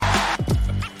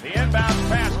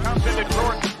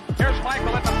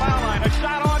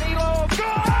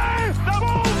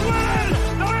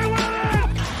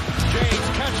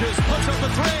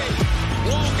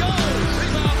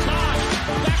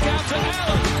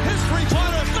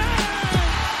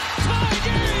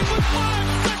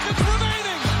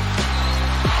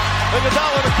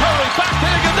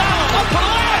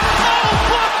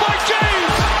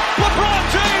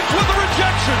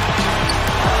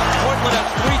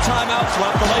timeouts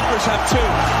left. The Lakers have 2.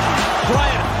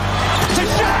 Bryant to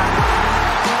shot.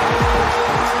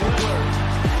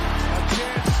 A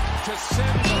chance to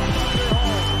send the Thunder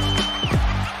home.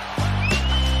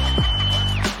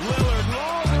 Lillard,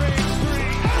 long range 3.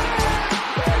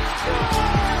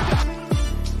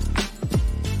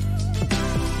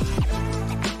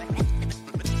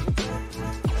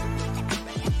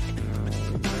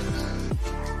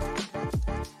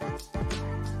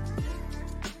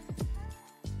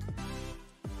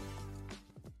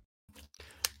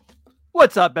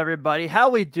 What's up, everybody? How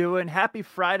we doing? Happy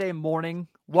Friday morning.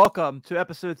 Welcome to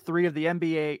episode 3 of the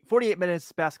NBA 48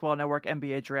 Minutes Basketball Network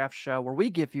NBA Draft Show, where we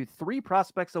give you 3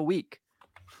 prospects a week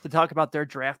to talk about their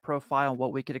draft profile and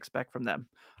what we could expect from them.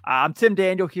 I'm Tim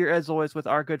Daniel here, as always, with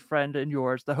our good friend and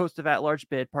yours, the host of At Large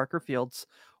Bid, Parker Fields.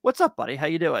 What's up, buddy? How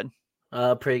you doing?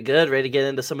 Pretty good. Ready to get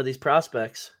into some of these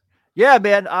prospects. Yeah,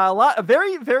 man, a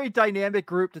very, very dynamic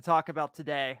group to talk about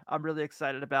today. I'm really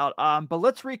excited about. But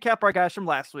let's recap our guys from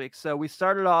last week. So we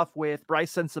started off with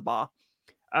Bryce Sensabaugh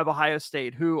of Ohio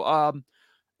State, who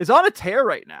is on a tear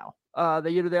right now.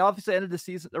 They obviously ended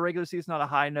the regular season on a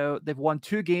high note. They've won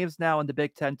 2 games now in the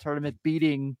Big Ten tournament,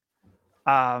 beating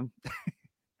Taylor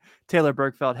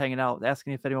Bergfeld, hanging out,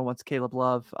 asking if anyone wants Caleb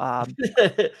Love.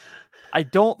 I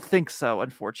don't think so,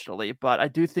 unfortunately, but I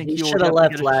do think he should have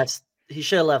left He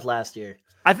should have left last year.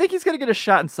 I think he's going to get a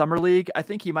shot in Summer League. I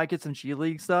think he might get some G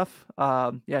League stuff.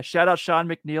 Shout out Sean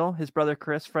McNeil, his brother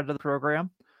Chris, friend of the program.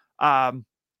 Had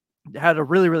a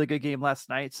really, really good game last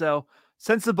night. So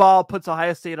Sensabaugh puts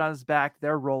Ohio State on his back.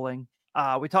 They're rolling.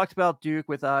 We talked about Duke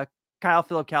with Kyle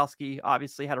Filipkowski.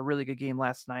 Obviously had a really good game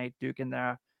last night. Duke in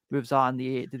there moves on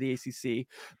to the ACC.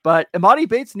 But Emoni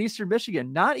Bates in Eastern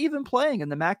Michigan, not even playing in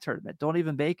the MAC tournament. Don't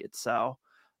even make it. So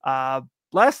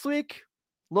last week,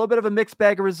 a little bit of a mixed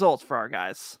bag of results for our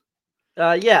guys.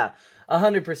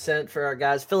 100% for our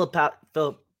guys.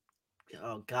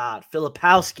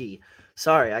 Filipowski.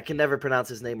 Sorry, I can never pronounce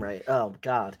his name right. Oh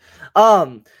God.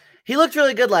 He looked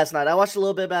really good last night. I watched a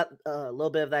little bit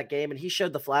of that game, and he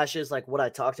showed the flashes, like what I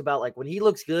talked about. Like when he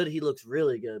looks good, he looks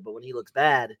really good, but when he looks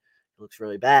bad, he looks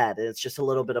really bad. And it's just a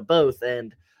little bit of both.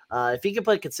 And if he can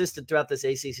play consistent throughout this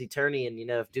ACC tourney, and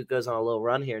if Duke goes on a little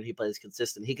run here and he plays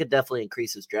consistent, he could definitely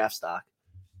increase his draft stock.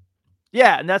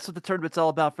 Yeah, and that's what the tournament's all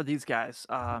about for these guys.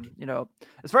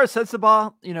 As far as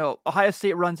Sensabaugh, Ohio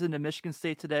State runs into Michigan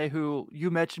State today, who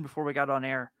you mentioned before we got on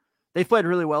air. They played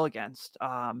really well against.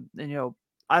 I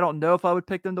don't know if I would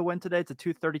pick them to win today. It's a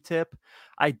 2:30 tip.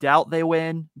 I doubt they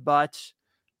win, but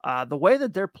the way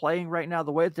that they're playing right now,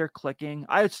 the way that they're clicking,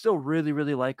 I still really,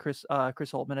 really like Chris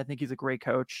Holtmann. I think he's a great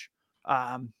coach.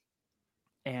 And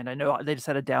I know they just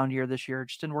had a down year this year. It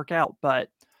just didn't work out, but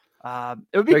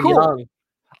it would be cool. Young.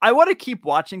 I want to keep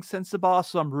watching Sensabaugh,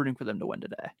 so I'm rooting for them to win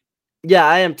today. Yeah,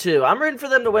 I am too. I'm rooting for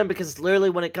them to win because literally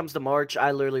when it comes to March,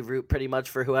 I literally root pretty much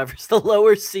for whoever's the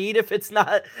lower seed. If it's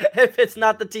not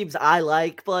the teams I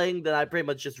like playing, then I pretty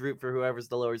much just root for whoever's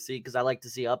the lower seed because I like to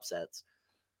see upsets.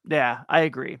 Yeah, I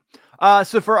agree.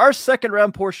 So for our second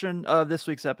round portion of this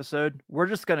week's episode, we're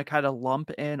just going to kind of lump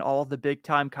in all the big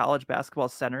time college basketball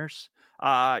centers.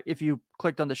 If you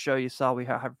clicked on the show, you saw we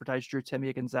have advertised Drew Timme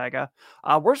at Gonzaga.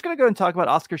 We're just going to go and talk about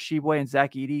Oscar Tshiebwe and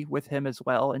Zach Edey with him as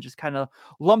well, and just kind of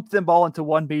lump them all into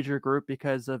one major group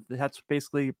because that's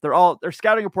basically their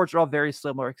scouting reports are all very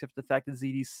similar, except for the fact that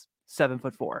Edey's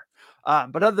 7'4".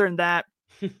 But other than that,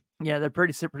 yeah, they're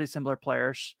pretty similar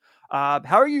players. How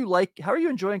are you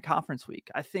enjoying conference week?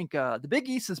 I think the Big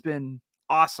East has been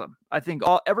awesome. I think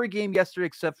every game yesterday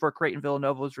except for Creighton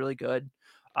Villanova was really good.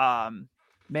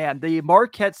 Man, the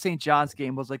Marquette St. John's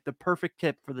game was like the perfect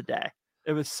tip for the day.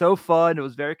 It was so fun. It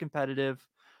was very competitive.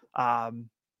 That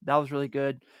was really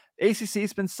good.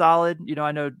 ACC's been solid.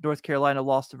 I know North Carolina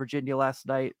lost to Virginia last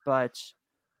night, but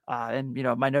my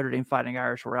Notre Dame Fighting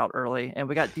Irish were out early, and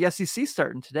we got the SEC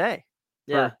starting today.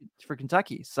 For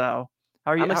Kentucky. So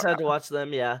how are you? I'm excited to watch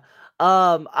them. Yeah.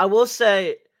 I will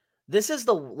say this is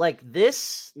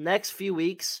this next few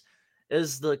weeks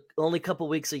is the only couple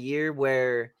weeks a year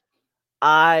where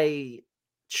I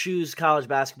choose college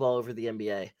basketball over the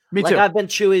NBA. Me too. I've been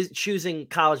choosing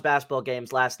college basketball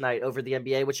games last night over the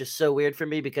NBA, which is so weird for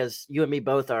me because you and me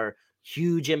both are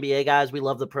huge NBA guys. We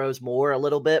love the pros more a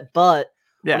little bit, but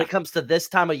when it comes to this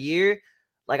time of year,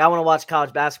 I want to watch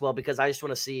college basketball because I just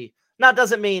want to see. Now, it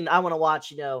doesn't mean I want to watch,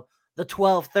 the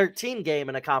 12-13 game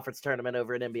in a conference tournament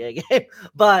over an NBA game,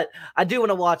 but I do want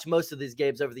to watch most of these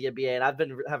games over the NBA, and I've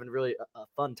been having really a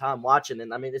fun time watching.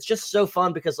 And I mean, it's just so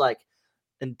fun because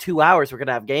in 2 hours, we're going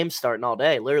to have games starting all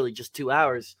day, literally just 2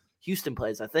 hours. Houston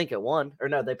plays, I think, at 1. Or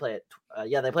no, they play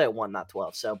at 1, not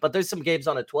 12. So, but there's some games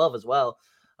on at 12 as well.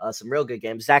 some real good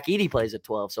games. Zach Edey plays at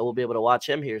 12, so we'll be able to watch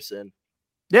him here soon.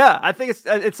 Yeah, I think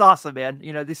it's awesome, man.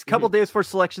 These couple days for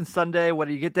Selection Sunday, when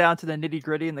you get down to the nitty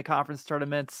gritty in the conference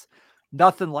tournaments,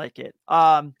 nothing like it.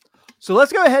 So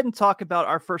let's go ahead and talk about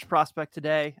our first prospect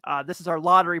today. This is our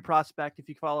lottery prospect, if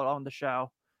you follow it on the show.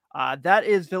 That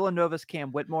is Villanova's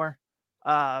Cam Whitmore.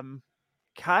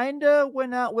 Kind of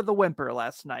went out with a whimper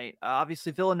last night.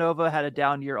 Obviously, Villanova had a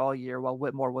down year all year, while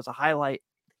Whitmore was a highlight.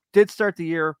 Did start the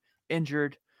year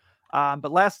injured.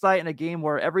 But last night in a game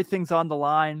where everything's on the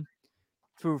line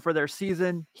for their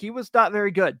season, he was not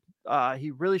very good.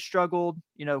 He really struggled.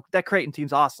 That Creighton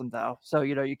team's awesome though. So,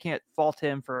 you can't fault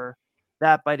him for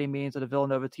that by any means, at a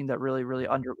Villanova team that really, really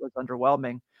was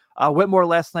underwhelming. Whitmore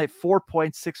last night, 4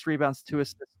 points, 6 rebounds, 2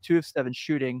 assists, 2 of 7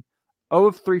 shooting, 0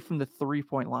 of 3 from the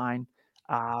 3-point line,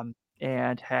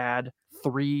 and had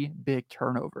 3 big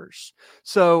turnovers.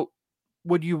 So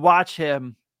when you watch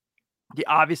him, the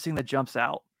obvious thing that jumps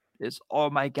out is,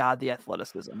 oh my God, the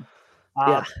athleticism.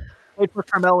 Played for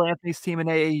Carmelo Anthony's team in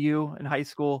AAU in high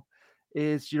school.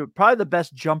 Is probably the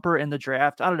best jumper in the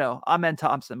draft. I don't know. Amen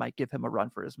Thompson might give him a run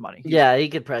for his money. He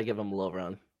could probably give him a little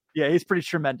run. Yeah, he's pretty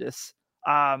tremendous.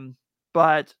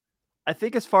 But I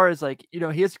think as far as he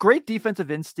has great defensive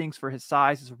instincts for his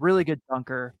size. He's a really good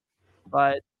dunker,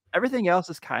 but everything else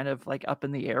is kind of up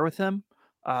in the air with him.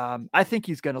 I think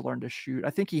he's going to learn to shoot. I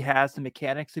think he has the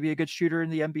mechanics to be a good shooter in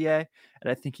the NBA,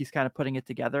 and I think he's kind of putting it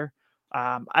together.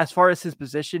 As far as his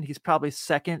position, he's probably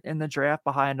second in the draft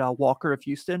behind Walker of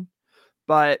Houston.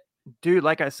 But dude,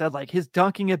 like I said, his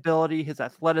dunking ability, his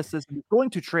athleticism is going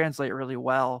to translate really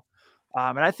well.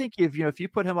 And I think if you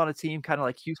put him on a team kind of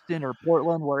like Houston or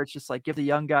Portland, where it's just give the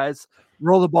young guys,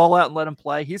 roll the ball out and let him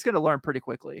play, he's going to learn pretty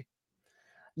quickly.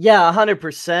 Yeah,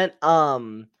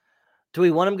 100%. Do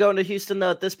we want him going to Houston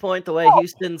though at this point? The way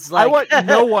Houston's I want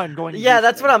no one going to Houston.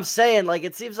 That's what I'm saying.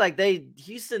 It seems like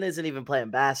Houston isn't even playing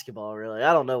basketball, really.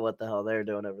 I don't know what the hell they're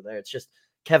doing over there. It's just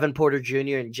Kevin Porter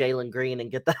Jr. and Jalen Green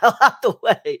and get the hell out the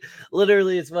way.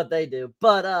 Literally, it's what they do.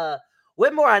 But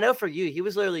Whitmore, I know for you, he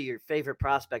was literally your favorite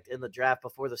prospect in the draft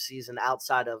before the season,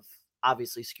 outside of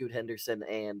obviously Scoot Henderson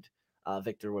and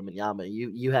Victor Wembanyama.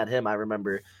 You had him, I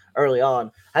remember, early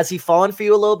on. Has he fallen for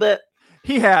you a little bit?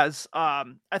 He has. I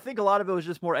think a lot of it was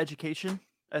just more education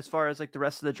as far as the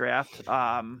rest of the draft.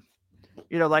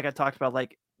 Like I talked about,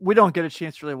 we don't get a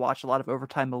chance to really watch a lot of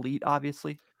Overtime Elite,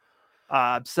 obviously.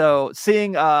 So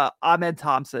seeing Amen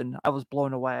Thompson, I was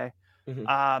blown away.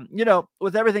 Mm-hmm.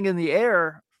 With everything in the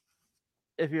air,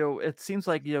 it seems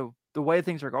like the way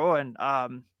things are going,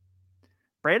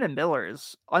 Brandon Miller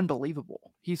is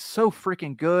unbelievable. He's so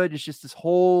freaking good. It's just this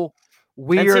whole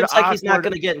weird. It seems like he's not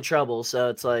going to get in trouble. So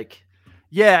it's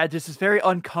just this very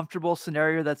uncomfortable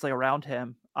scenario that's around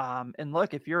him. And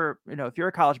look, if you're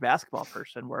a college basketball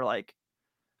person, where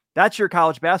that's your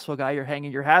college basketball guy you're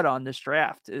hanging your hat on this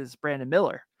draft is Brandon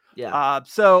Miller. Yeah.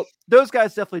 So those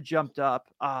guys definitely jumped up.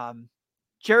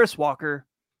 Jarace Walker,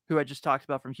 who I just talked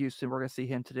about from Houston, we're going to see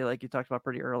him today, like you talked about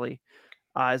pretty early,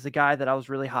 is a guy that I was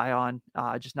really high on,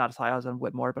 just not as high as on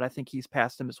Whitmore, but I think he's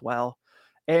passed him as well.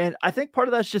 And I think part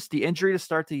of that's just the injury to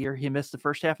start the year. He missed the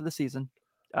first half of the season.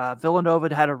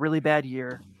 Villanova had a really bad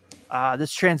year.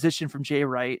 This transition from Jay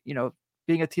Wright,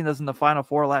 being a team that was in the Final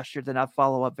Four last year, did not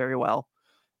follow up very well.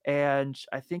 And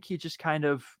I think he just I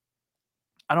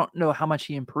don't know how much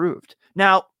he improved.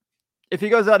 Now, if he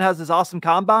goes out and has this awesome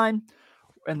combine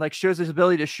and shows his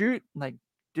ability to shoot,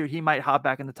 dude, he might hop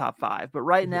back in the top 5. But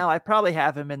right now, I probably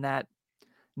have him in that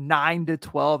 9 to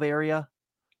 12 area.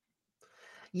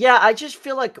 Yeah, I just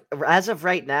feel like as of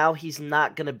right now, he's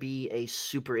not going to be a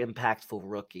super impactful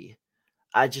rookie.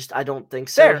 I don't think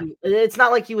so. It's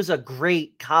not like he was a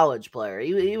great college player.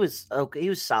 He was okay. He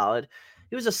was solid.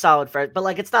 He was a solid freshman,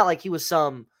 but it's not like he was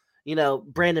some,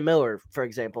 Brandon Miller, for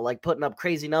example, putting up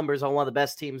crazy numbers on one of the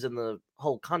best teams in the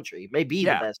whole country, maybe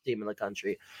the best team in the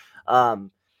country.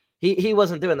 He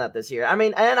wasn't doing that this year. I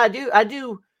mean, and I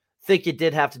do think it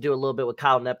did have to do a little bit with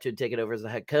Kyle Neptune taking over as the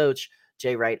head coach,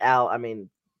 Jay Wright out. I mean,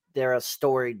 they're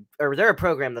a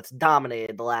program that's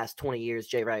dominated the last 20 years.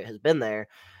 Jay Wright has been there.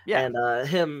 Yeah. And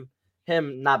him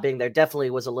not being there definitely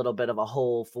was a little bit of a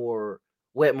hole for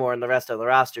Whitmore and the rest of the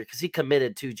roster, because he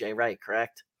committed to Jay Wright,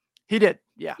 correct? He did.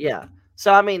 Yeah. Yeah.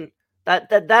 So, I mean, that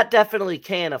definitely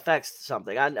can affect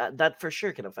something. That for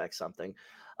sure can affect something.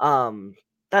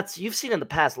 You've seen in the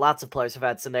past, lots of players have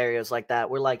had scenarios like that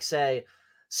where, say,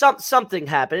 something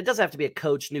happened. It doesn't have to be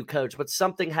new coach, but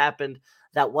something happened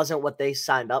that wasn't what they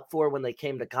signed up for when they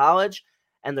came to college,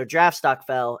 and their draft stock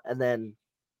fell, and then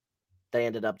they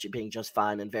ended up being just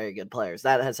fine and very good players.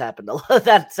 That has happened a lot.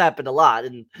 That's happened a lot.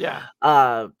 And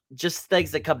just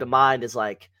things that come to mind is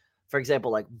for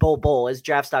example, like Bull, his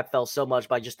draft stock fell so much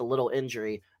by just a little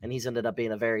injury, and he's ended up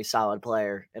being a very solid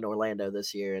player in Orlando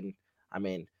this year. And I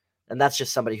mean, and that's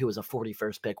just somebody who was a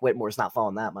 41st pick. Whitmore's not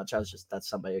falling that much. That's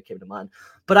somebody who came to mind.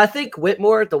 But I think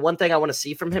Whitmore, the one thing I want to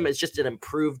see from him is just an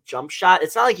improved jump shot.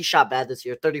 It's not like he shot bad this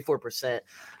year, 34%.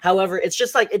 However, it's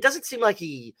just like, it doesn't seem like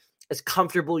he is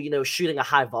comfortable, shooting a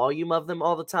high volume of them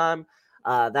all the time.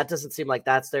 That doesn't seem like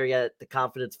that's there yet. The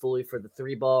confidence fully for the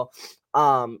 3-ball.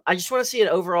 I just want to see an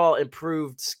overall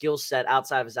improved skill set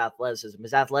outside of his athleticism.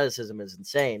 His athleticism is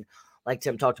insane, like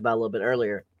Tim talked about a little bit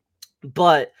earlier.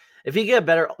 But if he get a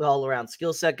better all-around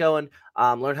skill set going,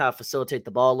 learn how to facilitate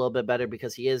the ball a little bit better,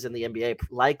 because he is in the NBA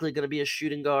likely going to be a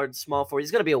shooting guard, small forward.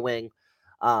 He's going to be a wing,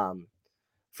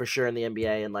 for sure in the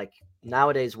NBA. And like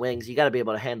nowadays, wings, you got to be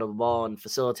able to handle the ball and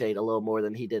facilitate a little more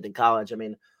than he did in college. I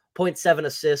mean, 0.7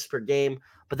 assists per game,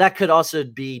 but that could also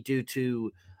be due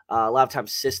to a lot of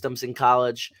times systems in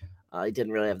college. He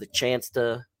didn't really have the chance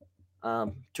to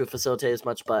facilitate as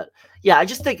much. But yeah, I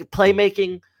just think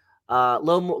playmaking.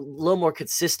 Little more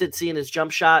consistency in his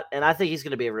jump shot, and I think he's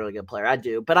going to be a really good player. I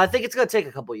do, but I think it's going to take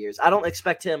a couple years. I don't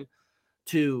expect him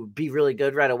to be really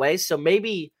good right away. So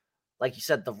maybe, like you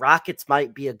said, the Rockets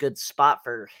might be a good spot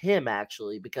for him,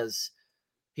 actually, because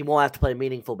he won't have to play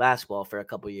meaningful basketball for a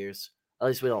couple years. At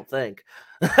least we don't think.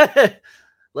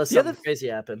 Unless something crazy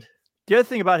happened. The other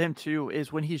thing about him, too,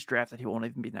 is when he's drafted, he won't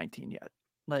even be 19 yet.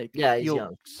 Like, yeah, he's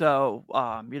young. So,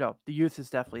 the youth is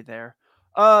definitely there.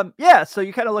 So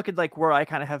you kind of look at like where I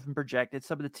kind of have him projected,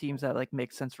 some of the teams that like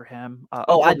make sense for him.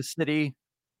 Oklahoma City.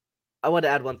 I want to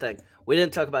add one thing. We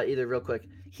didn't talk about either real quick.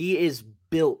 He is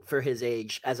built for his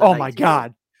age as a 19. My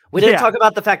God. We didn't talk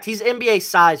about the fact he's NBA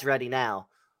size ready now.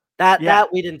 That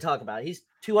we didn't talk about. He's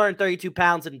 232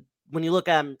 pounds, and when you look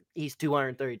at him, he's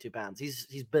 232 pounds.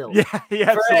 He's built. Yeah,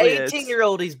 for an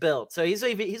 18-year-old, he's built. So he's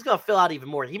gonna fill out even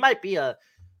more. He might be a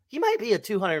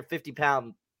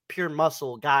 250-pound pure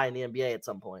muscle guy in the NBA at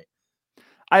some point.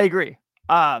 I agree.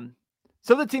 Some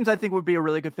of the teams I think would be a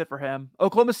really good fit for him.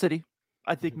 Oklahoma City,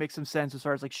 I think makes some sense as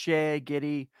far as like Shea,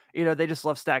 Giddey. They just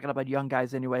love stacking up on young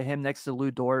guys anyway. Him next to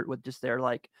Lou Dort with just their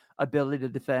like ability to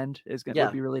defend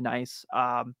would be really nice.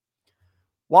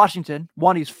 Washington,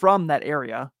 he's from that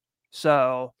area,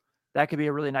 so that could be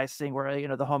a really nice thing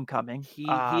where the homecoming.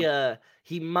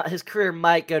 His career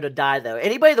might go to die though.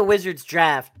 Anybody the Wizards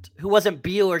draft who wasn't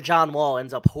Beal or John Wall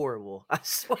ends up horrible. I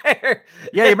swear.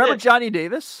 Yeah, you remember Johnny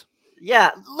Davis?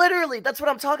 Yeah, literally, that's what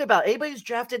I'm talking about. Anybody who's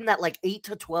drafted in that like 8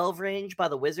 to 12 range by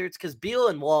the Wizards, because Beal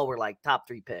and Wall were like top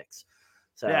 3 picks.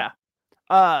 So yeah,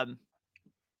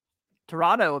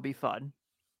 Toronto would be fun.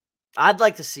 I'd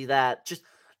like to see that. Just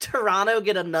Toronto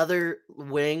get another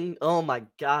wing. Oh my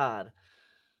God.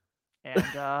 And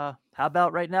how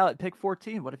about right now at pick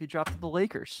 14? What if you dropped to the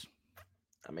Lakers?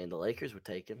 I mean, the Lakers would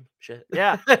take him. Shit.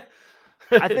 Yeah.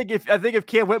 I think if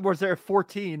Cam Whitmore's there at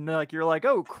 14, like you're like,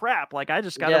 oh crap! Like I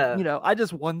just got I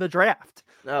just won the draft.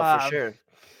 Oh, for sure.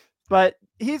 But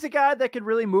he's a guy that could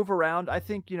really move around. I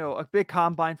think a big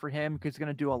combine for him because he's going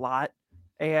to do a lot,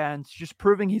 and just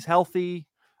proving he's healthy.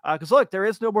 Because look, there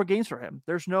is no more games for him.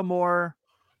 There's no more,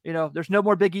 there's no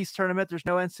more Big East tournament. There's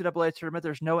no NCAA tournament.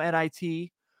 There's no NIT.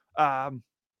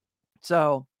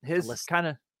 So his kind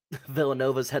of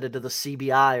Villanova's headed to the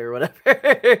CBI or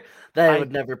whatever. They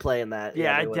would never play in that.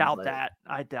 Yeah, I doubt that.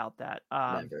 I doubt that.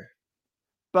 Never.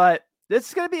 But this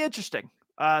is going to be interesting.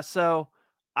 So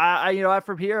I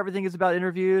from here, everything is about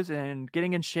interviews and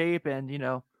getting in shape, and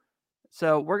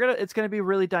so it's going to be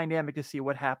really dynamic to see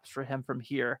what happens for him from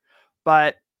here.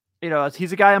 But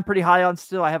he's a guy I'm pretty high on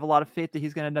still. I have a lot of faith that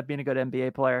he's going to end up being a good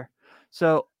NBA player.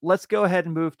 So let's go ahead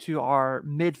and move to our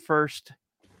mid-first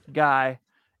guy.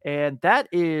 And that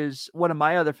is one of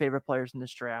my other favorite players in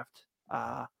this draft.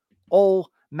 Old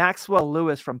Maxwell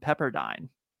Lewis from Pepperdine.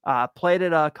 Played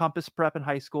at Compass Prep in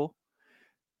high school.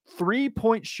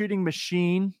 3-point shooting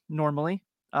machine normally.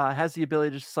 Has the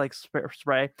ability to just like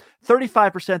spray.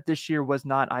 35% this year was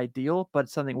not ideal, but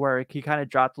something where he kind of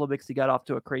dropped a little bit because he got off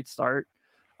to a great start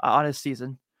on his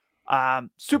season.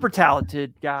 Super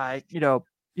talented guy.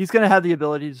 He's going to have the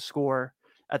ability to score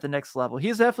at the next level.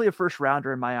 He's definitely a first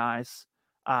rounder in my eyes.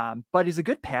 But he's a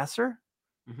good passer,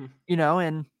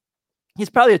 and he's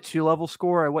probably a 2-level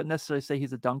scorer. I wouldn't necessarily say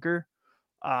he's a dunker.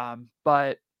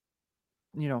 But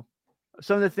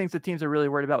some of the things that teams are really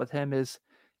worried about with him is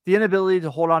the inability to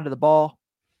hold on to the ball.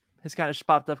 Has kind of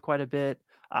popped up quite a bit.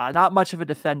 Not much of a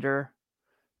defender,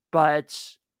 but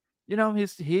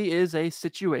he is a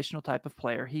situational type of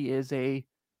player. He is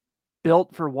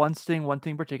built for one thing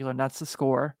in particular, and that's the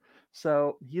score.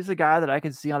 So he's a guy that I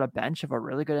could see on a bench of a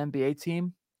really good NBA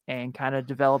team and kind of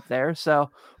develop there. So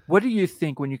what do you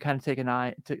think when you kind of take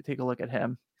a look at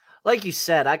him? Like you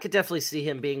said, I could definitely see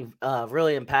him being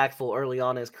really impactful early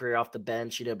on in his career off the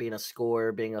bench, being a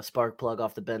scorer, being a spark plug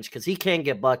off the bench, because he can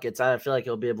get buckets. I feel like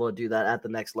he'll be able to do that at the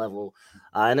next level,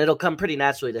 and it'll come pretty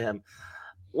naturally to him.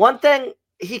 One thing,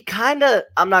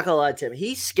 I'm not going to lie to him,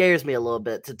 he scares me a little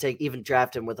bit to even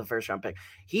draft him with a first-round pick.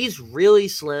 He's really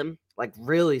slim, like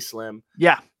really slim.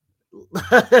 Yeah.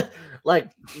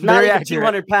 Like not even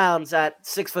 200 pounds at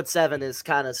 6'7" is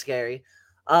kind of scary.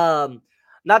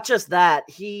 Not just that,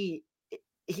 he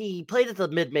played at the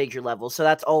mid-major level, so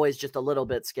that's always just a little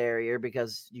bit scarier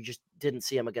because you just didn't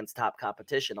see him against top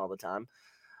competition all the time.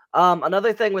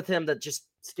 Another thing with him that just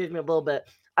scares me a little bit,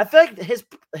 I feel like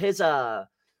his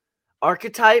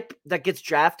archetype that gets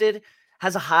drafted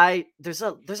has a high. There's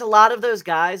a lot of those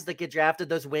guys that get drafted,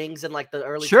 those wings in like the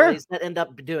early 20s that end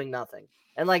up doing nothing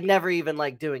and like never even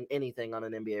like doing anything on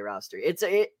an NBA roster.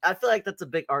 I feel like that's a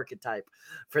big archetype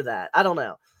for that. I don't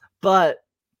know, but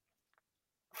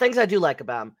things I do like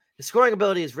about him, his scoring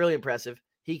ability is really impressive.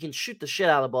 He can shoot the shit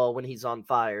out of the ball when he's on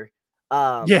fire.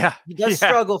 He does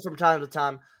struggle from time to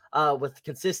time with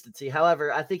consistency.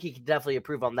 However, I think he can definitely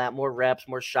improve on that. More reps,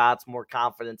 more shots, more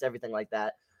confidence, everything like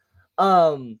that.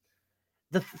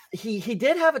 He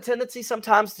did have a tendency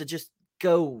sometimes to just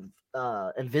go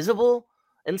invisible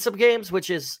in some games, which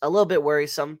is a little bit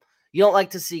worrisome. You don't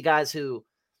like to see guys who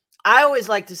I always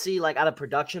like to see, like out of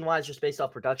production wise, just based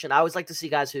off production. I always like to see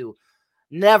guys who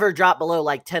never drop below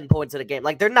like 10 points in a game.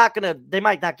 Like they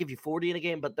might not give you 40 in a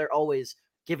game, but they're always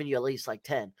giving you at least like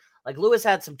 10. Like Lewis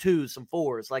had some 2s, some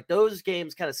 4s. Like those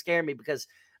games kind of scare me because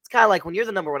it's kind of like when you're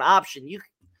the number one option, you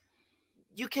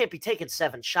can't be taking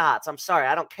 7 shots. I'm sorry.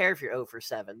 I don't care if you're 0 for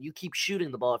 7. You keep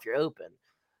shooting the ball if you're open.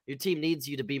 Your team needs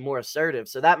you to be more assertive.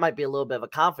 So that might be a little bit of a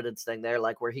confidence thing there,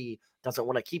 like where he doesn't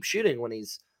want to keep shooting when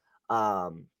he's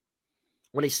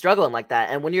struggling like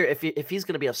that. And if he's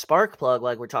going to be a spark plug,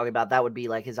 like we're talking about, that would be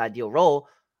like his ideal role.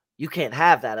 You can't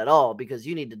have that at all because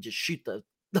you need to just shoot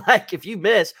like if you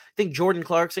miss, think Jordan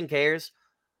Clarkson cares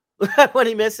when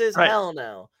he misses? Right. Hell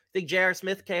no. Think J.R.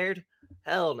 Smith cared?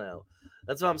 Hell no.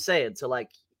 That's what I'm saying. So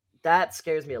like that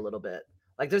scares me a little bit.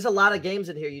 Like there's a lot of games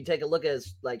in here. You take a look at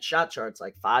his like shot charts,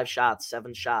 like 5 shots,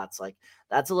 7 shots. Like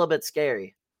that's a little bit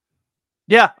scary.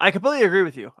 Yeah, I completely agree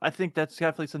with you. I think that's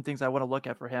definitely some things I want to look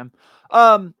at for him.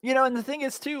 And the thing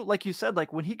is too, like you said,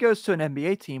 like when he goes to an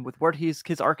NBA team with where his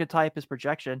archetype, his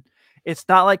projection, it's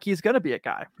not like he's going to be a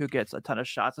guy who gets a ton of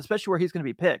shots, especially where he's going to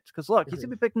be picked. Because look, he's going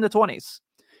to be picked in the 20s.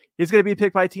 He's going to be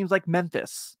picked by teams like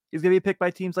Memphis. He's going to be picked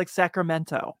by teams like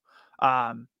Sacramento.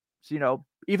 So,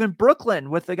 even Brooklyn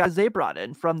with the guys they brought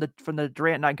in from the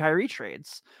Durant and Kyrie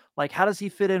trades. Like, how does he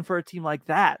fit in for a team like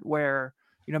that where,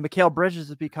 Mikal Bridges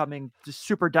is becoming just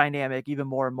super dynamic even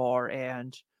more and more.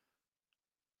 And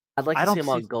I'd like to see him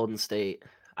on Golden State.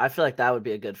 I feel like that would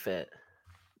be a good fit.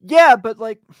 Yeah, but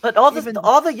all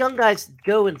the young guys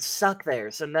go and suck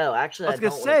there. So no, actually, I was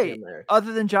gonna say,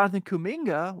 other than Jonathan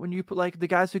Kuminga, when you put like the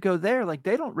guys who go there, like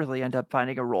they don't really end up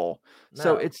finding a role. No.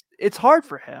 So it's hard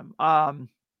for him.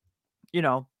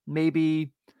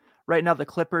 Maybe right now the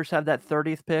Clippers have that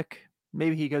 30th pick.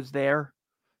 Maybe he goes there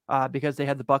because they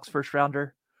had the Bucks first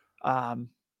rounder.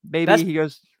 He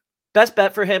goes. Best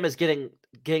bet for him is getting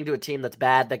to a team that's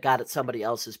bad that got at somebody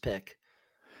else's pick.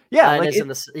 Yeah,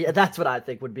 that's what I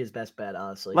think would be his best bet,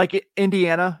 honestly. Like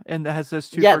Indiana, and that has those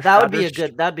 2. Yeah, that'd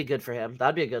be good for him.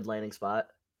 That'd be a good landing spot.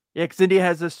 Yeah, because India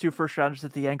has those 2 first rounders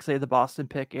at the Yankees, the Boston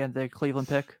pick and the Cleveland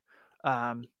pick.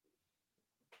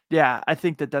 Yeah, I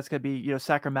think that's gonna be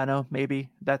Sacramento, maybe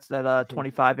that's that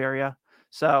 25 area.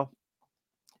 So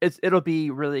it'll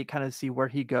be really kind of see where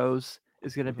he goes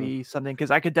is gonna be something,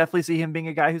 because I could definitely see him being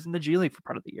a guy who's in the G League for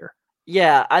part of the year.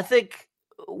 Yeah, I think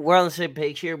we're on the same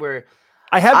page here. Where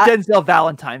I have Denzel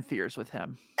Valentine fears with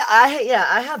him.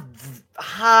 I have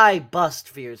high bust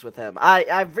fears with him.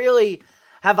 I really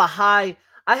have a high.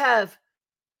 I have.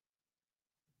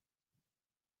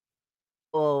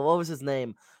 Oh, what was his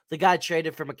name? The guy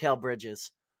traded for Mikal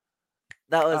Bridges.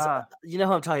 That was, you know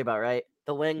who I'm talking about, right?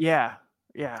 The wing. Yeah.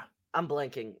 I'm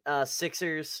blanking.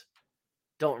 Sixers.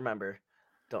 Don't remember.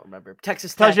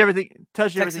 Texas Tech. Tells you everything.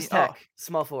 Texas Tech.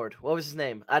 Small forward. What was his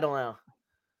name? I don't know.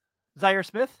 Zaire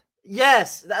Smith.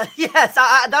 Yes.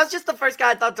 That was just the first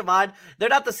guy I thought to mind. They're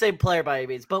not the same player by any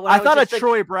means, but I thought of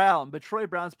Troy Brown, but Troy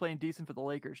Brown's playing decent for the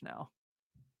Lakers now.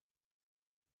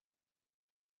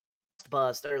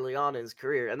 Bust early on in his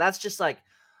career, and that's just like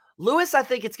Lewis. I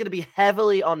think it's going to be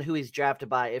heavily on who he's drafted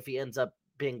by if he ends up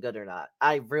being good or not.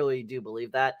 I really do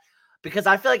believe that, because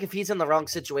I feel like if he's in the wrong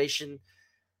situation,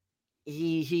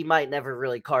 he might never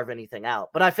really carve anything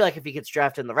out. But I feel like if he gets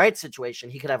drafted in the right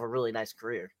situation, he could have a really nice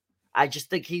career. I just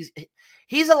think he's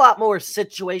a lot more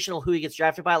situational who he gets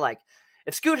drafted by. Like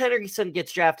if Scoot Henderson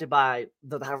gets drafted by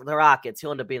the Rockets,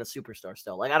 he'll end up being a superstar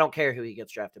still. Like, I don't care who he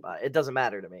gets drafted by. It doesn't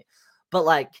matter to me. But,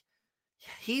 like,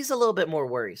 he's a little bit more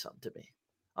worrisome to me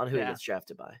on who he gets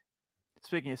drafted by.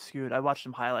 Speaking of Scoot, I watched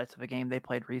some highlights of a game they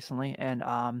played recently, and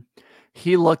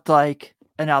he looked like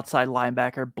an outside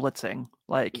linebacker blitzing.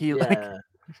 Like,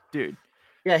 dude.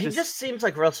 Yeah, he just seems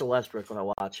like Russell Westbrook when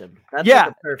I watch him. That's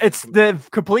it's the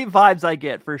complete vibes I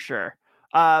get for sure.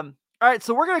 All right,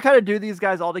 so we're going to kind of do these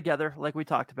guys all together like we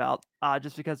talked about,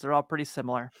 just because they're all pretty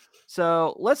similar.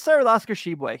 So let's start with Oscar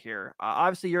Tshiebwe here.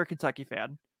 Obviously, you're a Kentucky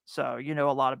fan, so you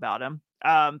know a lot about him.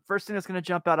 First thing that's going to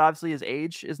jump out, obviously, his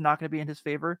age is not going to be in his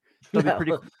favor.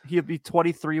 He'll be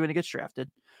 23 when he gets drafted.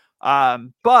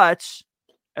 But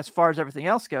as far as everything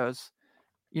else goes,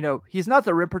 you know, he's not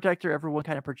the rim protector everyone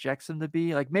kind of projects him to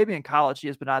be. Like, maybe in college he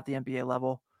is, but not at the NBA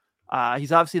level.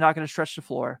 He's obviously not going to stretch the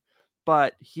floor,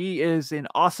 but he is an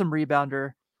awesome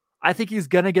rebounder. I think he's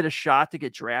going to get a shot to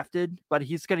get drafted, but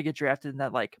he's going to get drafted in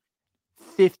that like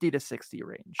 50 to 60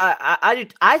 range.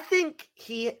 I think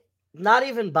he, not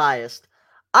even biased,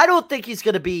 I don't think he's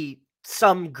going to be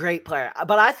some great player,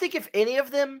 but I think if any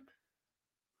of them,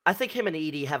 I think him and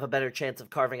Edey have a better chance of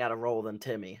carving out a role than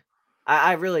Timmy.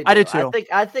 I really do. I do too.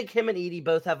 I think him and Edey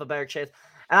both have a better chance.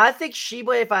 And I think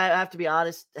Tshiebwe, if I have to be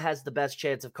honest, has the best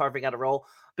chance of carving out a role,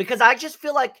 because I just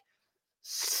feel like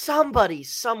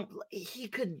he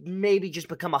could maybe just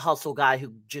become a hustle guy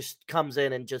who just comes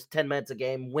in and just 10 minutes a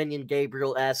game, Wenyen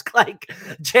Gabriel-esque, like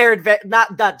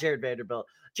not Jared Vanderbilt.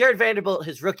 Jared Vanderbilt,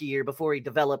 his rookie year before he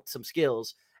developed some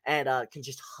skills and can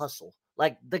just hustle.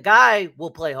 Like, the guy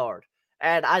will play hard.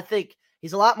 And I think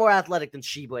he's a lot more athletic than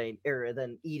Tshiebwe or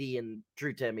than Edey and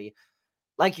Drew Timme.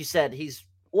 Like you said, he's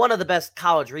one of the best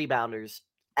college rebounders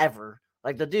ever.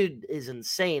 Like, the dude is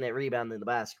insane at rebounding the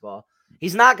basketball.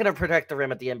 He's not going to protect the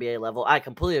rim at the NBA level. I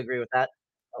completely agree with that.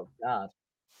 Oh, God.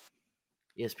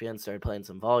 ESPN started playing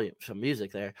some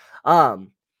music there.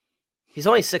 He's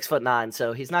only 6'9",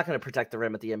 so he's not going to protect the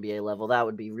rim at the NBA level. That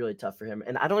would be really tough for him.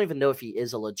 And I don't even know if he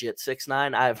is a legit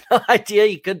 6'9". I have no idea.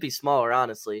 He could be smaller,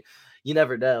 honestly. You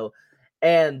never know.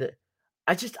 And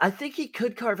I think he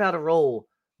could carve out a role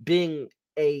being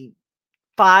a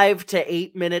 5 to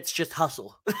 8 minutes just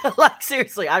hustle. Like,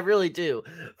 seriously, I really do,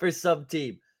 for some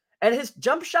team. And his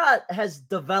jump shot has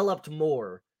developed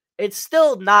more. It's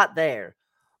still not there,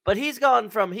 but he's gone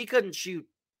from he couldn't shoot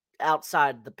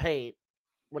outside the paint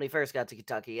when he first got to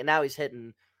Kentucky, and now he's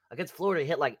hitting against Florida. He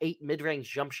hit like 8 mid-range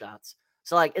jump shots.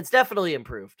 So, like, it's definitely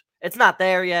improved. It's not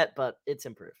there yet, but it's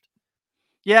improved.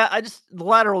 Yeah, the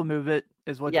lateral movement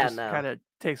is what kind of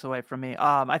takes away from me.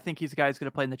 I think he's a guy who's going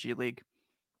to play in the G League.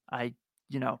 I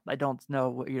don't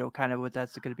know, kind of what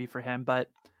that's going to be for him, but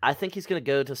I think he's going to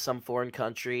go to some foreign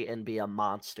country and be a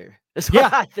monster. That's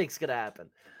what I think is going to happen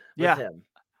with him.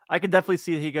 I can definitely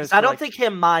see that he goes. I don't think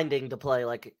him minding to play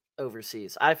like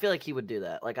overseas. I feel like he would do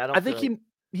that. Like, I think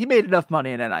he made enough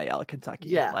money in NIL at Kentucky.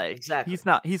 Yeah, like, exactly.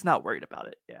 He's not worried about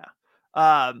it. Yeah.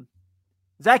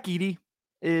 Zach Edey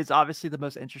is obviously the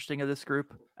most interesting of this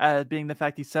group, being the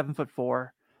fact he's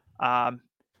 7'4".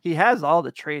 He has all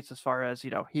the traits as far as,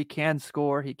 he can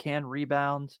score, he can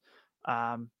rebound,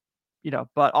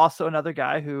 but also another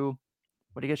guy who,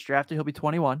 when he gets drafted, he'll be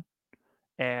 21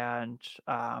 and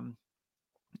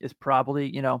is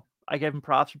probably, I give him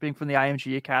props for being from the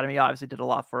IMG Academy. Obviously did a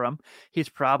lot for him. He's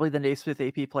probably the Naismith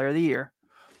AP Player of the Year.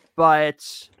 But,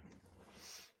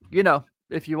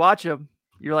 if you watch him,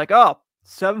 you're like, oh,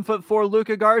 7'4"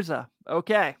 Luka Garza.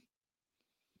 Okay.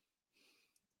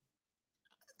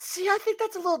 See, I think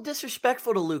that's a little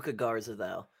disrespectful to Luka Garza,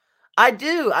 though. I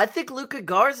do. I think Luka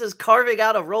Garza is carving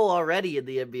out a role already in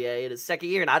the NBA in his second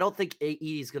year, and I don't think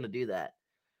Edey's going to do that.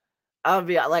 I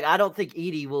don't think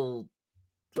Edey will.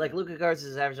 Like, Luka Garza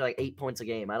is averaging like 8 points a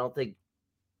game. I don't think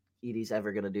Edey's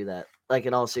ever going to do that. Like,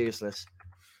 in all seriousness.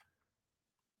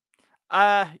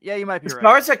 Yeah, you might be right.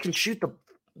 Garza can shoot the.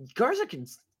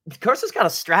 Garza's got a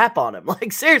strap on him.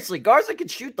 Like, seriously, Garza can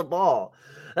shoot the ball.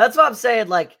 That's what I'm saying.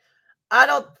 Like, I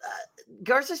don't.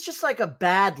 Garza's just like a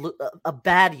bad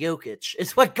Jokic.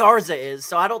 It's what Garza is.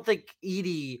 So I don't think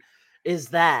Edey is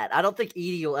that. I don't think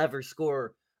Edey will ever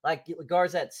score like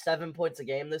Garza at 7 points a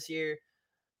game this year.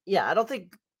 Yeah, I don't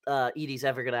think Edey's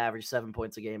ever going to average 7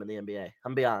 points a game in the NBA. I'm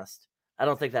gonna be honest. I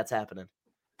don't think that's happening.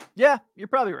 Yeah, you're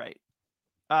probably right.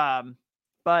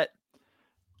 But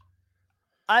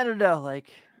I don't know. Like,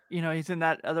 he's in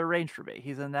that other range for me.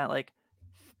 He's in that like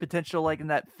potential, like in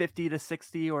that 50 to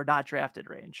 60 or not drafted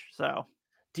range. So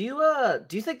do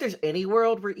you think there's any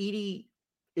world where Edey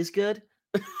is good?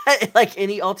 Like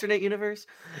any alternate universe?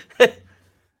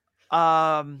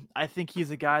 I think he's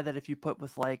a guy that if you put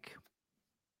with like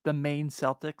the main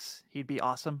Celtics, he'd be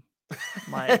awesome.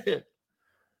 Like,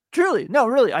 truly, no,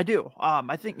 really, I do.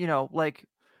 I think like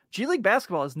G League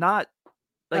basketball is not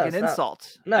like an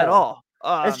insult at all.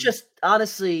 It's just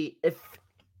honestly,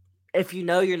 if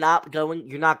you're not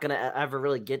gonna ever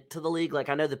really get to the league. Like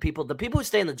I know the people who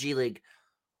stay in the G League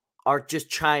are just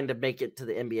trying to make it to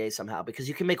the NBA somehow because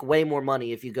you can make way more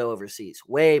money if you go overseas.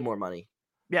 Way more money.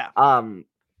 Yeah.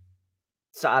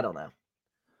 So I don't know.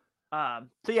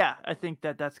 So yeah, I think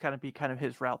that's kind of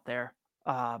his route there.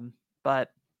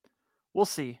 But we'll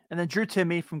see. And then Drew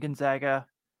Timme from Gonzaga,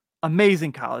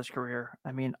 amazing college career.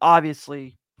 I mean,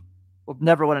 obviously, will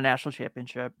never win a national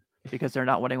championship because they're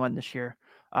not winning one this year.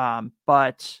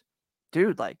 But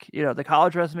dude, like, the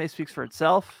college resume speaks for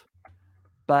itself.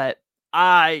 But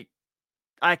I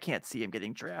can't see him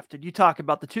getting drafted. You talk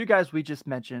about the two guys we just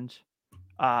mentioned.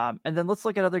 And then let's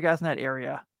look at other guys in that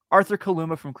area. Arthur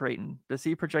Kaluma from Creighton. Does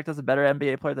he project as a better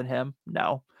NBA player than him?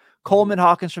 No. Coleman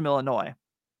Hawkins from Illinois.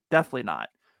 Definitely not.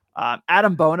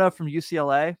 Adam Bona from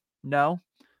UCLA. No.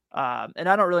 And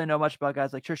I don't really know much about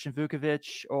guys like Tristan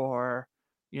Vukovic or,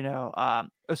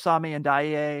 Osami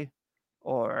Ndiaye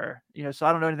or, so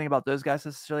I don't know anything about those guys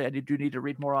necessarily. I do need to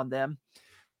read more on them.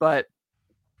 But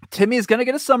Timme is going to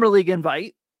get a summer league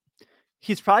invite.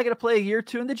 He's probably going to play a year or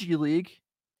two in the G League.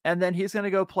 And then he's going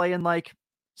to go play in like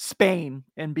Spain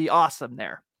and be awesome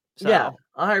there. So. Yeah,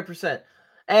 100%.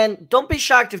 And don't be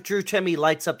shocked if Drew Timme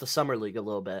lights up the summer league a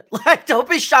little bit. Like, don't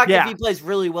be shocked if he plays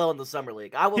really well in the summer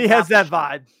league. He has that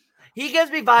vibe. He gives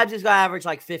me vibes. He's going to average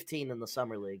like 15 in the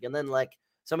summer league. And then like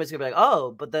somebody's going to be like,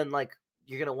 oh, but then like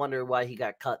you're going to wonder why he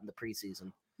got cut in the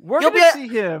preseason. We're going to see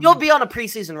him. You'll be on a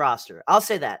preseason roster. I'll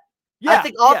say that. Yeah, I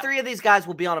think all three of these guys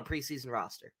will be on a preseason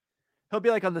roster. He'll be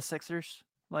like on the Sixers.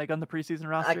 Like on the preseason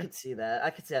roster. I could see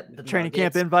that. The training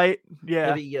camp invite.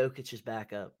 Yeah. Maybe Jokic's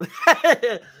backup.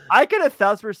 I could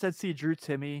 1,000% see Drew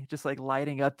Timme just like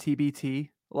lighting up TBT.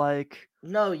 Like,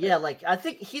 no, yeah. Like, I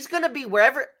think he's going to be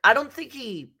wherever. I don't think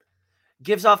he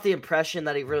gives off the impression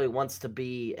that he really wants to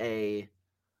be I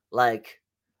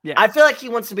feel like he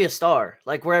wants to be a star,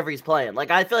 like wherever he's playing. Like,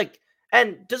 I feel like,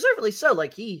 and deservedly so,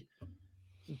 like he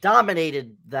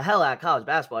dominated the hell out of college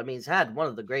basketball. I mean, he's had one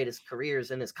of the greatest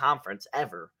careers in his conference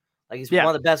ever. Like he's one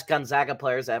of the best Gonzaga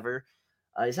players ever.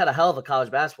 He's had a hell of a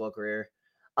college basketball career.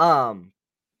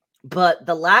 But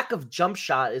the lack of jump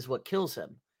shot is what kills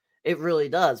him. It really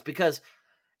does. Because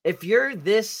if you're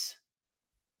this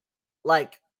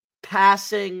like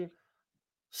passing,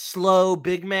 slow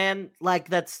big man, like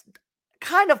that's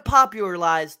kind of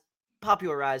popularized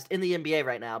in the NBA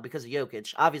right now because of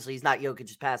Jokic. Obviously, he's not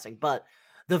Jokic's passing, but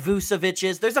the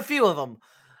Vucevic's, there's a few of them.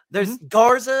 There's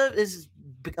Garza is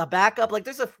a backup. Like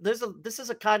this is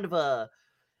a kind of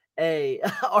a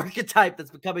archetype that's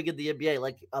becoming in the NBA,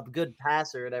 like a good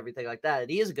passer and everything like that.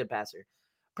 And he is a good passer.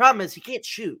 Problem is he can't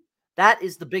shoot. That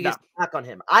is the biggest knock on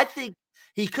him. I think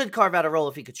he could carve out a role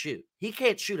if he could shoot. He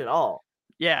can't shoot at all.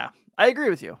 Yeah, I agree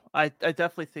with you. I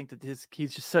definitely think that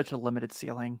he's just such a limited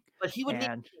ceiling. But he would need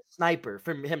a sniper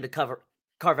for him to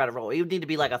carve out a role. He would need to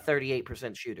be like a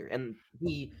 38% shooter, and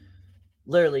he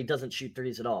literally doesn't shoot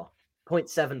threes at all.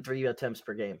 0.73 attempts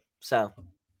per game. So,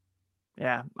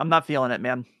 yeah, I'm not feeling it,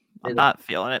 man. I'm not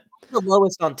feeling it. The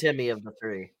lowest on Timme of the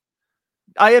three.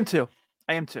 I am too.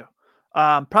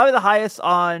 Probably the highest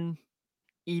on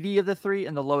Edey of the three,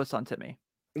 and the lowest on Timme.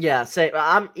 Yeah, say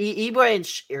I'm Eboué and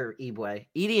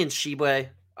Edey and Tshiebwe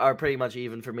are pretty much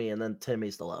even for me, and then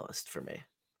Timme's the lowest for me.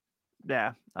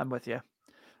 Yeah, I'm with you.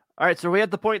 All right, so we at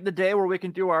the point in the day where we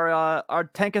can do our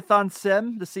Tankathon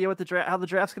sim to see how the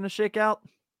draft's going to shake out.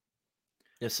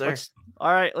 Yes, sir.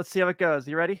 All right, let's see how it goes.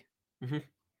 You ready? Mm-hmm.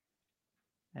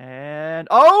 And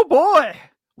oh boy,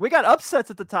 we got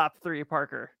upsets at the top three,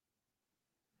 Parker.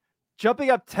 Jumping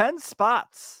up 10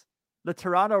 spots, the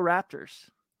Toronto Raptors.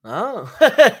 Oh.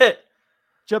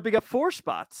 Jumping up 4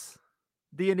 spots,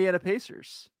 the Indiana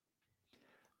Pacers.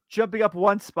 Jumping up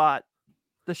 1 spot,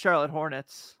 the Charlotte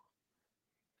Hornets.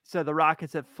 So the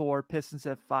Rockets at 4, Pistons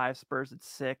at 5, Spurs at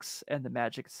 6, and the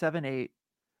Magic at 7, 8.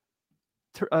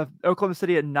 Oklahoma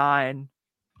City at 9,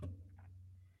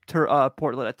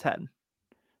 Portland at 10.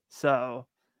 So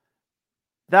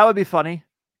that would be funny.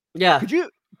 Yeah. Could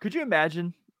you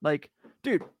imagine, like,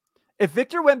 dude, if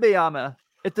Victor Wembanyama,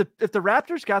 if the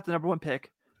Raptors got the number 1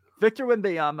 pick, Victor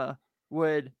Wembanyama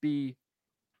would be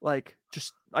like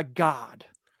just a god.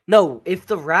 No, if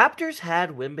the Raptors had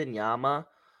Wembanyama,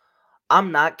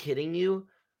 I'm not kidding you,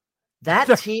 that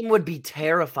team would be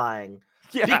terrifying.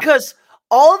 Yeah. Because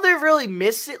all they're really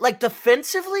missing, like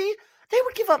defensively, they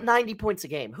would give up 90 points a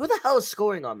game. Who the hell is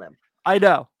scoring on them? I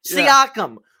know.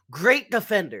 Siakam, great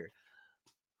defender.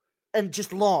 And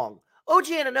just long. OG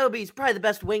Anunoby is probably the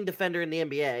best wing defender in the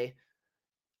NBA.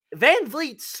 Van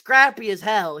Vliet's scrappy as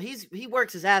hell. He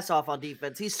works his ass off on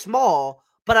defense. He's small,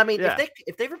 but I mean,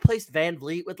 if they replaced Van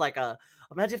Vliet with like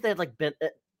imagine if they had like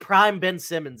prime Ben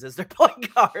Simmons as their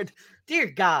point guard. Dear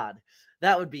God,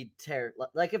 that would be terrible.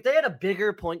 Like if they had a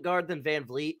bigger point guard than Van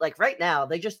Vliet, like right now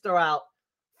they just throw out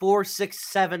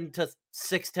 4'6'7" to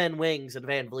 6'10" wings in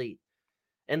Van Vliet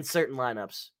in certain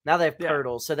lineups. Now they have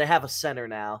Pirtle, so they have a center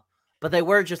now, but they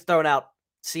were just throwing out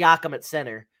Siakam at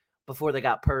center before they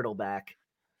got Pirtle back.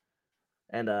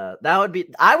 And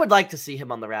I would like to see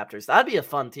him on the Raptors. That'd be a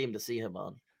fun team to see him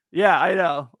on. Yeah, I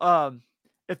know.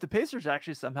 If the Pacers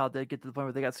actually somehow did get to the point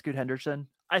where they got Scoot Henderson,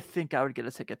 I think I would get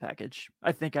a ticket package.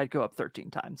 I think I'd go up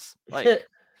 13 times. Like,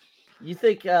 you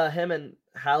think him and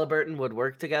Halliburton would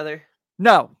work together?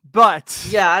 No, but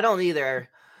yeah, I don't either.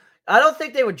 I don't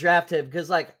think they would draft him because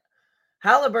like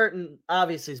Halliburton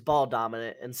obviously is ball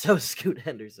dominant, and so is Scoot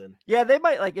Henderson. Yeah, they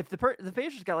might like if the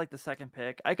Pacers got like the second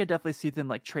pick, I could definitely see them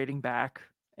like trading back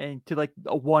and to like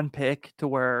a 1 pick to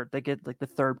where they get like the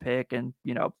 3rd pick and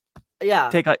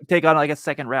take on like a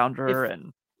second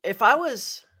rounder. If I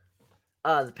was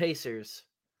the Pacers,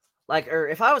 or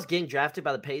if I was getting drafted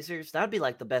by the Pacers, that would be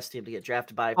like the best team to get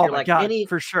drafted by. If oh you're my like God,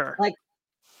 for sure. Like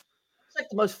it's like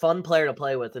the most fun player to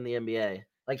play with in the NBA.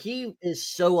 Like he is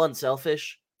so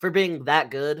unselfish for being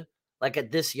that good. Like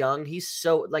at this young, he's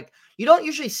so like you don't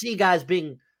usually see guys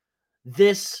being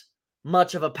this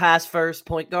much of a pass first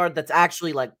point guard that's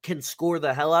actually like can score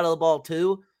the hell out of the ball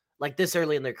too. Like this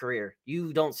early in their career,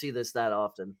 you don't see this that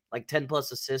often. Like 10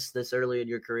 plus assists this early in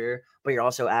your career, but you're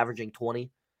also averaging 20.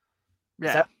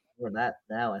 Yeah, more than that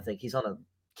now. I think he's on a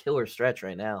killer stretch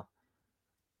right now.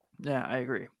 Yeah, I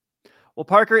agree. Well,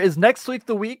 Parker, is next week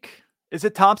the week? Is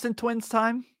it Thompson Twins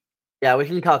time? Yeah, we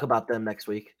can talk about them next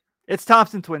week. It's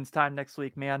Thompson Twins time next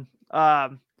week, man.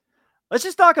 Let's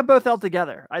just knock them both out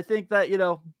together. I think that,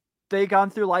 they gone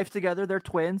through life together. They're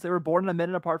twins. They were born a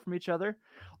minute apart from each other.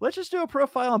 Let's just do a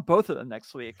profile on both of them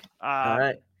next week. All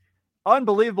right.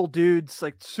 Unbelievable dudes,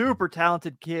 like super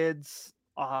talented kids.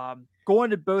 Going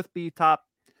to both be top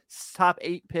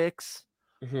 8 picks.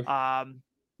 Mm-hmm.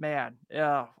 Man,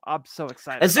 yeah, I'm so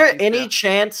excited. Is there any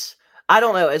chance? I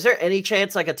don't know. Is there any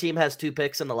chance like a team has 2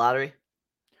 picks in the lottery?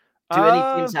 Do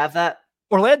any teams have that?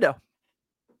 Orlando.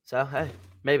 So hey,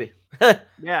 maybe.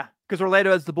 Yeah, because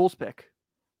Orlando has the Bulls pick.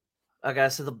 Okay,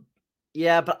 so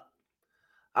but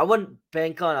I wouldn't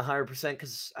bank on 100%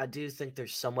 because I do think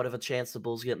there's somewhat of a chance the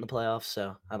Bulls get in the playoffs.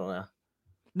 So I don't know.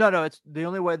 No, it's the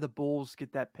only way the Bulls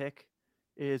get that pick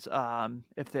is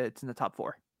if it's in the top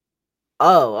 4.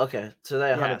 Oh, okay. So they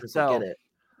 100% get it.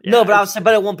 Yeah, no, but I was saying,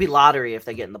 but it won't be lottery if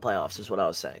they get in the playoffs. Is what I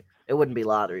was saying. It wouldn't be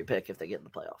lottery pick if they get in the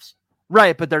playoffs.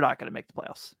 Right, but they're not going to make the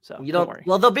playoffs. So you don't worry.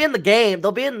 Well, they'll be in the game.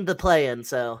 They'll be in the play-in.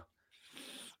 So.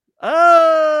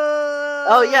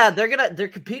 Oh yeah, they're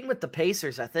competing with the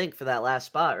Pacers, I think, for that last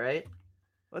spot, right?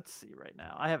 Let's see right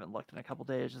now. I haven't looked in a couple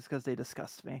days just because they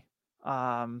disgust me.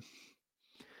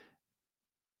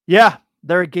 Yeah,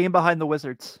 they're a game behind the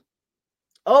Wizards.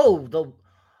 Oh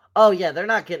yeah, they're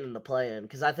not getting in the play-in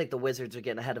because I think the Wizards are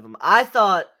getting ahead of them. I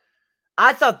thought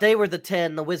they were the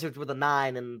 10, the Wizards were the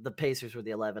 9, and the Pacers were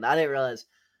the 11. I didn't realize.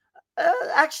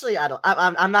 Actually, I don't.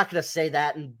 I'm not gonna say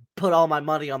that and put all my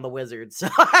money on the Wizards. So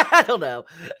I don't know.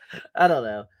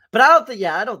 But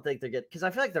I don't think they're good because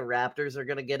I feel like the Raptors are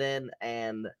gonna get in.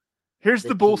 And here's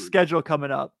the Bulls' schedule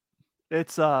coming up.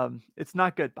 It's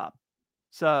not good, Bob.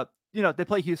 So they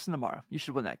play Houston tomorrow. You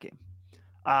should win that game.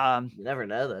 You never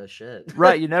know though. Shit.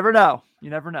 Right. You never know.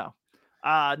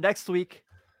 Next week,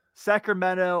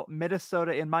 Sacramento,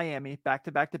 Minnesota, and Miami, back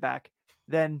to back.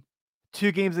 Then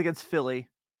 2 games against Philly.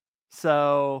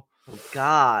 So,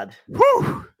 God,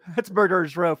 that's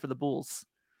murderer's row for the Bulls.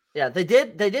 Yeah, they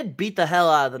did beat the hell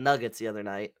out of the Nuggets the other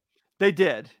night. They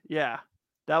did, yeah.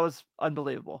 That was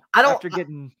unbelievable. I don't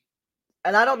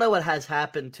know what has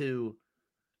happened to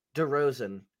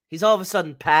DeRozan. He's all of a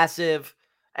sudden passive,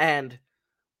 and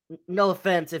no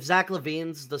offense, if Zach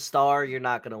LaVine's the star, you're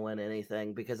not going to win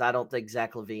anything because I don't think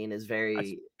Zach LaVine is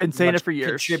very been saying it for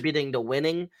years, contributing to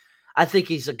winning. I think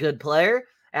he's a good player,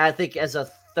 and I think as a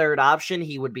third option,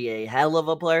 he would be a hell of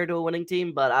a player to a winning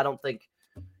team, but I don't think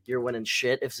you're winning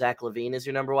shit if Zach LaVine is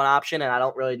your number 1 option, and I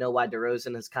don't really know why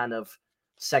DeRozan has kind of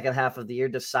second half of the year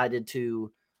decided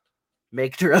to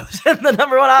make DeRozan the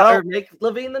number 1 option, or make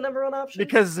LaVine the number 1 option.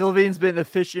 Because LaVine's been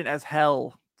efficient as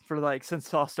hell for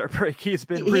since All-Star break. He's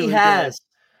been really good.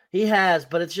 He has,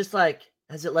 but it's just like,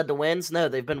 has it led to wins? No,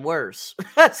 they've been worse.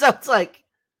 So it's like,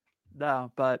 no,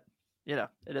 but it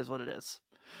is what it is.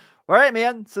 All right,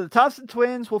 man. So the Thompson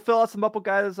Twins will fill out some Upple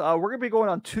guys. We're going to be going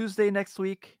on Tuesday next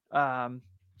week.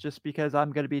 Just because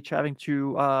I'm going to be traveling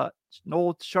to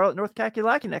Charlotte, North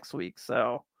Kakalaki next week.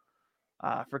 So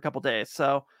for a couple days.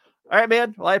 So, all right,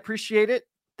 man. Well, I appreciate it.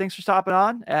 Thanks for stopping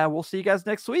on, and we'll see you guys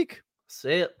next week. See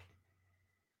it.